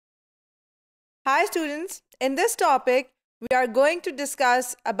Hi students, in this topic we are going to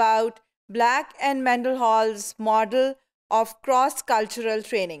discuss about Black and Mendenhall's model of cross-cultural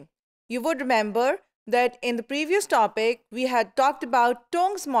training. You would remember that in the previous topic we had talked about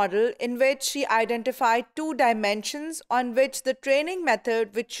Tong's model, in which she identified two dimensions on which the training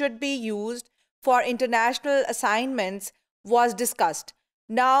method which should be used for international assignments was discussed.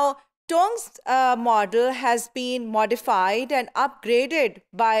 Now, Tong's model has been modified and upgraded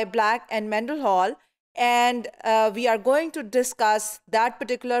by Black and Mendenhall, and we are going to discuss that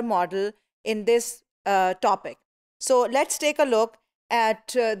particular model in this topic. So let's take a look at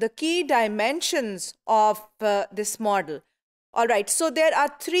the key dimensions of this model. All right, so there are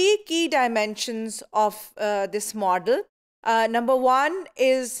three key dimensions of this model. Number one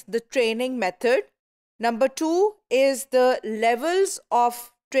is the training method. Number two is the levels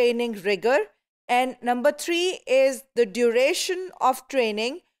of training rigor. And number three is the duration of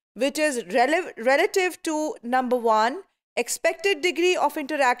training, which is relative to number one, expected degree of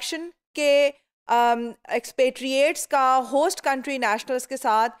interaction के expatriates का host country nationals के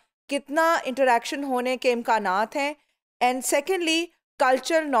साथ कितना interaction होने के इम्कानात हैं, and secondly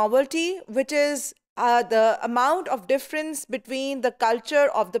cultural novelty, which is the amount of difference between the culture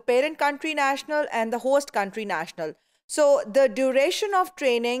of the parent country national and the host country national. So the duration of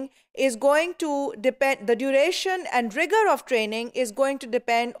training is going to depend, the duration and rigor of training is going to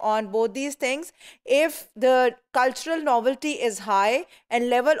depend on both these things. If the cultural novelty is high and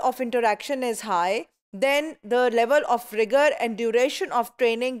level of interaction is high, then the level of rigor and duration of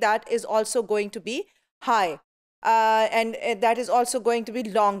training, that is also going to be high. And that is also going to be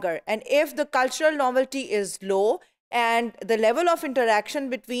longer. And if the cultural novelty is low and the level of interaction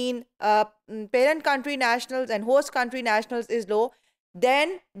between parent country nationals and host country nationals is low,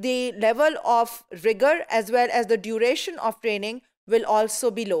 then the level of rigor as well as the duration of training will also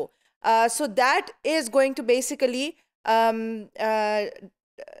be low. So that is going to basically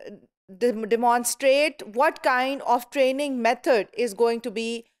demonstrate what kind of training method is going to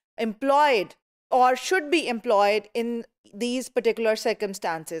be employed or should be employed in these particular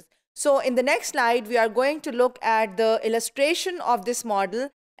circumstances. So in the next slide, we are going to look at the illustration of this model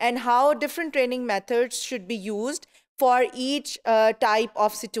and how different training methods should be used for each type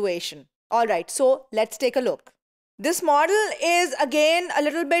of situation. All right, so let's take a look. This model is again a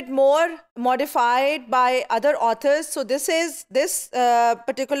little bit more modified by other authors. So this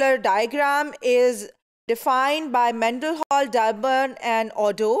particular diagram is defined by Mendenhall, Dalburn, and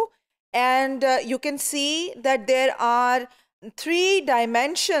Odo. And you can see that there are three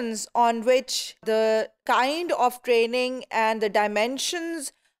dimensions on which the kind of training and the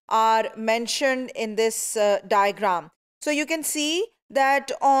dimensions are mentioned in this diagram. So you can see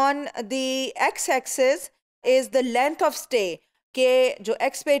that on the x-axis is the length of stay, कि जो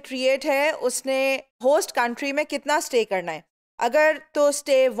expatriate है उसने host country में कितना stay करना है. अगर तो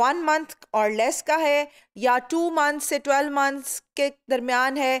स्टे 1 month और लेस का है, या 2 months से 12 months के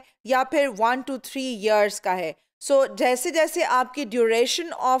दरमियान है, या फिर 1 to 3 years का है. सो जैसे जैसे आपकी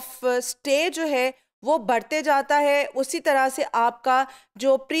ड्यूरेशन ऑफ स्टे जो है वो बढ़ते जाता है, उसी तरह से आपका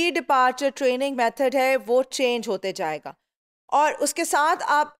जो प्री डिपार्चर ट्रेनिंग मेथड है वो चेंज होते जाएगा. और उसके साथ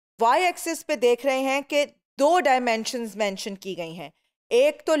आप वाई एक्सिस पे देख रहे हैं कि दो डायमेंशंस मेंशन की गई हैं.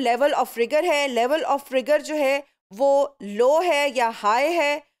 एक तो लेवल ऑफ रिगर है, लेवल ऑफ रिगर जो है वो लो है या हाई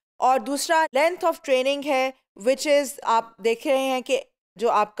है, और दूसरा लेंथ ऑफ ट्रेनिंग है, विच इज़ आप देख रहे हैं कि जो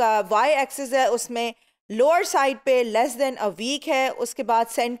आपका वाई एक्सिस है उसमें लोअर साइड पे लेस देन अ वीक है, उसके बाद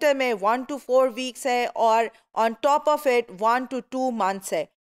सेंटर में 1 to 4 weeks है, और on top of it 1 to 2 months है.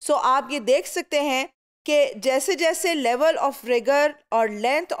 सो आप ये देख सकते हैं कि जैसे जैसे लेवल ऑफ रिगर और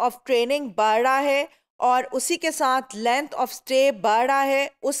लेंथ ऑफ ट्रेनिंग बढ़ रहा है और उसी के साथ लेंथ ऑफ स्टे बढ़ रहा है,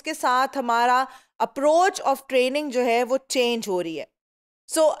 उसके साथ हमारा अप्रोच ऑफ ट्रेनिंग जो है वो चेंज हो रही है.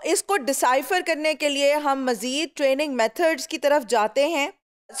 सो इसको डिसाइफर करने के लिए हम मज़ीद ट्रेनिंग मेथड्स की तरफ जाते हैं.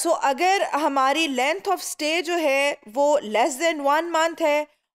 सो अगर हमारी लेंथ ऑफ स्टे जो है वो लेस देन 1 month है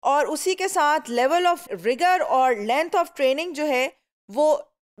और उसी के साथ लेवल ऑफ रिगर और लेंथ ऑफ ट्रेनिंग जो है वो,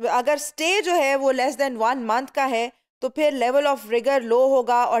 अगर स्टे जो है वो लेस देन 1 month का है, तो फिर लेवल ऑफ रिगर लो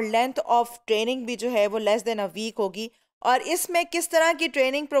होगा और लेंथ ऑफ ट्रेनिंग भी जो है वो लेस देन अ वीक होगी. और इसमें किस तरह की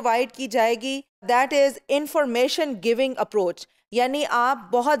ट्रेनिंग प्रोवाइड की जाएगी, that is information giving approach. यानी आप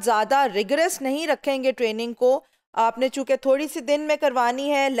बहुत ज़्यादा रिगरस नहीं रखेंगे ट्रेनिंग को. आपने चूँकि थोड़ी सी दिन में करवानी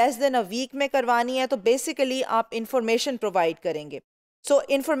है, लेस देन अ वीक में करवानी है, तो बेसिकली आप इंफॉर्मेशन प्रोवाइड करेंगे. सो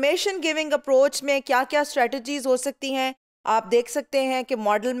इंफॉर्मेशन गिविंग अप्रोच में क्या क्या स्ट्रेटजीज़ हो सकती हैं, आप देख सकते हैं कि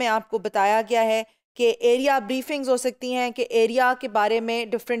मॉडल में आपको बताया गया है कि एरिया ब्रीफिंग्स हो सकती हैं, कि एरिया के बारे में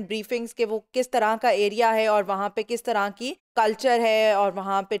डिफरेंट ब्रीफिंग्स कि वो किस तरह का एरिया है और वहाँ पे किस तरह की कल्चर है और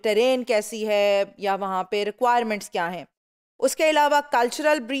वहाँ पे टेरेन कैसी है या वहाँ पे रिक्वायरमेंट्स क्या हैं। उसके अलावा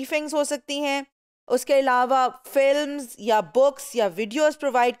कल्चरल ब्रीफिंग्स हो सकती हैं। उसके अलावा फिल्म्स या बुक्स या वीडियोस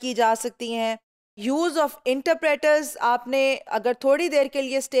प्रोवाइड की जा सकती हैं। यूज़ ऑफ इंटरप्रेटर्स, आपने अगर थोड़ी देर के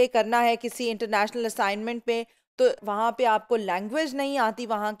लिए स्टे करना है किसी इंटरनेशनल असाइनमेंट पे, तो वहाँ पे आपको लैंग्वेज नहीं आती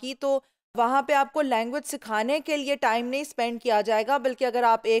वहाँ की, तो वहाँ पे आपको लैंग्वेज सिखाने के लिए टाइम नहीं स्पेंड किया जाएगा, बल्कि अगर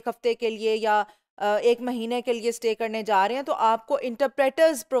आप एक हफ्ते के लिए या एक महीने के लिए स्टे करने जा रहे हैं तो आपको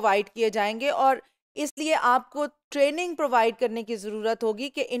इंटरप्रेटर्स प्रोवाइड किए जाएंगे, और इसलिए आपको ट्रेनिंग प्रोवाइड करने की ज़रूरत होगी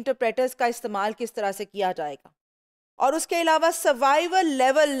कि इंटरप्रेटर्स का इस्तेमाल किस तरह से किया जाएगा। और उसके अलावा सर्वाइवल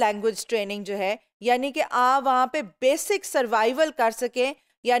लेवल लैंग्वेज ट्रेनिंग जो है, यानी कि आप वहाँ पे बेसिक सर्वाइवल कर सकें,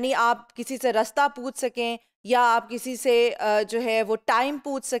 यानी आप किसी से रास्ता पूछ सकें या आप किसी से जो है वो टाइम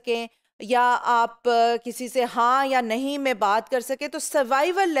पूछ सकें या आप किसी से हाँ या नहीं में बात कर सकें। तो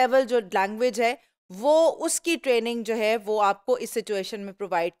सर्वाइवल लेवल जो लैंग्वेज है वो उसकी ट्रेनिंग जो है वो आपको इस सिचुएशन में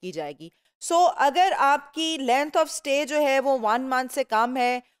प्रोवाइड की जाएगी। सो अगर आपकी लेंथ ऑफ स्टे जो है वो 1 मंथ से कम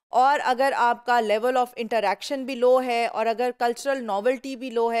है और अगर आपका लेवल ऑफ इंटरेक्शन भी लो है और अगर कल्चरल नॉवेल्टी भी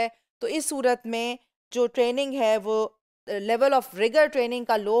लो है, तो इस सूरत में जो ट्रेनिंग है वो लेवल ऑफ रिगर ट्रेनिंग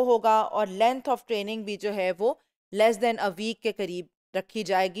का लो होगा और लेंथ ऑफ ट्रेनिंग भी जो है वो लेस देन अ वीक के करीब रखी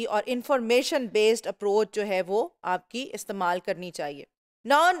जाएगी और इंफॉर्मेशन बेस्ड अप्रोच जो है वो आपकी इस्तेमाल करनी चाहिए।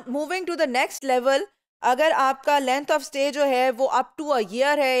 Now moving to the next level, अगर आपका लेंथ ऑफ स्टे जो है वो अप टू अ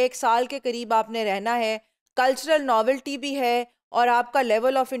ईयर है, 1 साल के करीब आपने रहना है, कल्चरल नॉवेल्टी भी है और आपका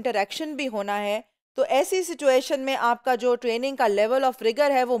लेवल ऑफ इंटरेक्शन भी होना है, तो ऐसी सिचुएशन में आपका जो ट्रेनिंग का लेवल ऑफ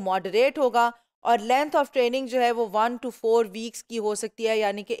रिगर है वो मॉडरेट होगा और लेंथ ऑफ ट्रेनिंग जो है वो 1 to 4 वीक्स की हो सकती है,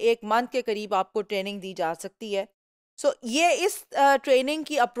 यानी कि 1 मंथ के करीब आपको ट्रेनिंग दी जा सकती है। सो ये इस ट्रेनिंग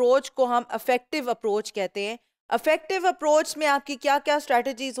की अप्रोच को हम अफेक्टिव अप्रोच कहते हैं। अफेक्टिव अप्रोच में आपकी क्या क्या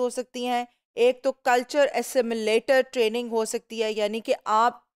स्ट्रैटेजीज हो सकती हैं? एक तो कल्चर एसिमिलेटर ट्रेनिंग हो सकती है, यानी कि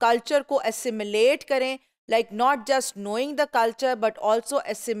आप कल्चर को एसिमिलेट करें, like not just knowing the culture but also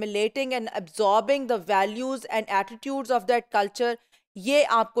assimilating and absorbing the values and attitudes of that culture, ये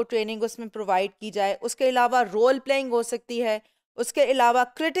आपको ट्रेनिंग उसमें प्रोवाइड की जाए। उसके अलावा रोल प्लेइंग हो सकती है। उसके अलावा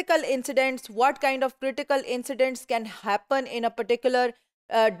critical incidents, what kind of critical incidents can happen in a particular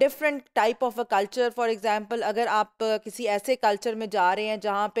different type of a culture. For example, अगर आप किसी ऐसे कल्चर में जा रहे हैं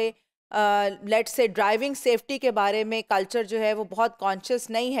जहाँ पे लेट्स से ड्राइविंग सेफ्टी के बारे में कल्चर जो है वो बहुत कॉन्शियस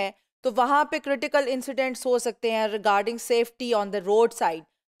नहीं है, तो वहाँ पे क्रिटिकल इंसिडेंट्स हो सकते हैं regarding safety on the road side.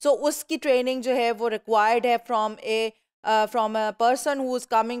 सो उसकी ट्रेनिंग जो है वो रिक्वायर्ड है from a person who is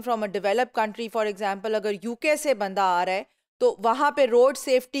coming from a developed country. For example, अगर यूके से बंदा आ रहा है तो वहाँ पे रोड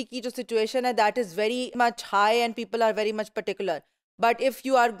सेफ्टी की जो सिचुएशन है that is very much high and people are very much particular. But if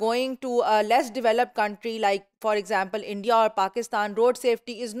you are going to a less developed country like for example India और Pakistan, road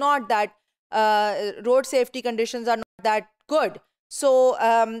safety is not that road safety conditions are not that good. So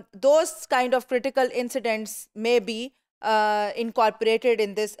those kind of critical incidents may be incorporated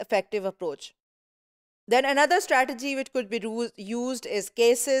in this effective approach. Then another strategy which could be used is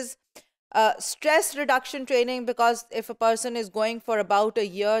cases, stress reduction training, because if a person is going for about a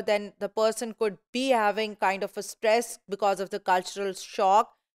year, then the person could be having kind of a stress because of the cultural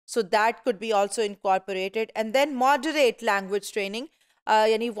shock. So that could be also incorporated. And then moderate language training,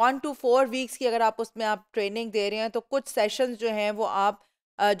 यानी 1 to 4 weeks की अगर आप उसमें आप training दे रहे हैं तो कुछ सेशंस जो हैं वो आप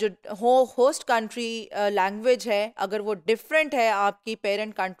जो होस्ट कंट्री लैंग्वेज है अगर वो डिफरेंट है आपकी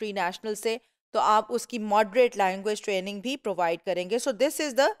पेरेंट कंट्री नेशनल से, तो आप उसकी मॉडरेट लैंग्वेज ट्रेनिंग भी प्रोवाइड करेंगे। So this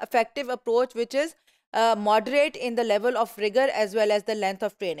is the effective approach which is moderate in the level of rigour as well as the length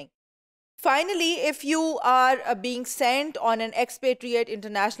of training. Finally, if you are being sent on an expatriate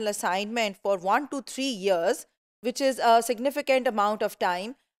international assignment for 1 to 3 years, which is a significant amount of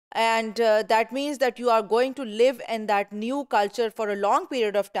time, and that means that you are going to live in that new culture for a long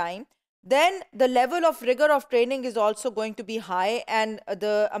period of time, then the level of rigor of training is also going to be high, and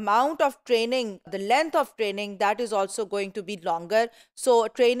the amount of training, the length of training, that is also going to be longer. So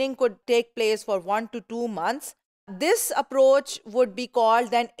training could take place for 1 to 2 months. This approach would be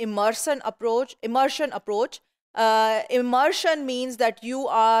called then immersion approach. Immersion means that you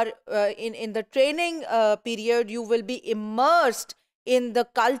are in the training period, you will be immersed in the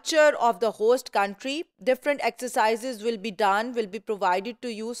culture of the host country. Different exercises will be done, will be provided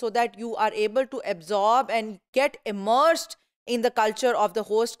to you so that you are able to absorb and get immersed in the culture of the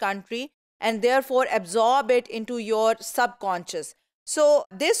host country and therefore absorb it into your subconscious. So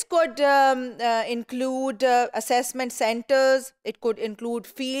this could include assessment centers, it could include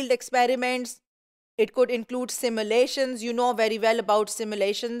field experiments, it could include simulations. You know very well about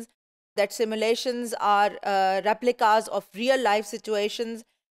simulations. that simulations are replicas of real life situations.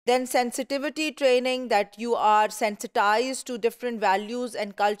 Then sensitivity training, that you are sensitized to different values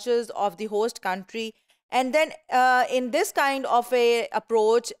and cultures of the host country. And then in this kind of a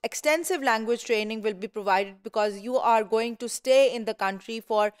approach, extensive language training will be provided because you are going to stay in the country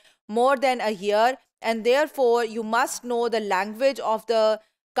for more than a year, and therefore you must know the language of the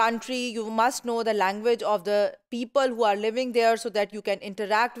country, you must know the language of the people who are living there so that you can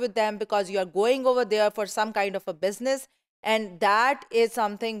interact with them, because you are going over there for some kind of a business. And that is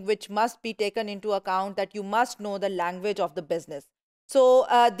something which must be taken into account, that you must know the language of the business. So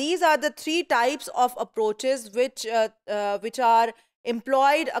these are the three types of approaches which are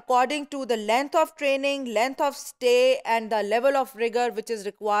employed according to the length of training, length of stay, and the level of rigor which is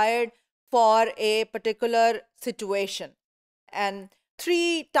required for a particular situation. And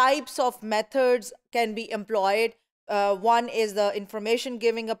three types of methods can be employed. One is the information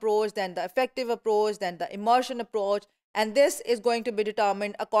giving approach, then the effective approach, then the immersion approach. And this is going to be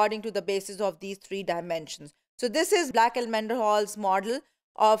determined according to the basis of these three dimensions. So this is Black and Mendenhall's model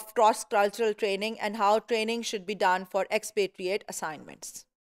of cross-cultural training and how training should be done for expatriate assignments.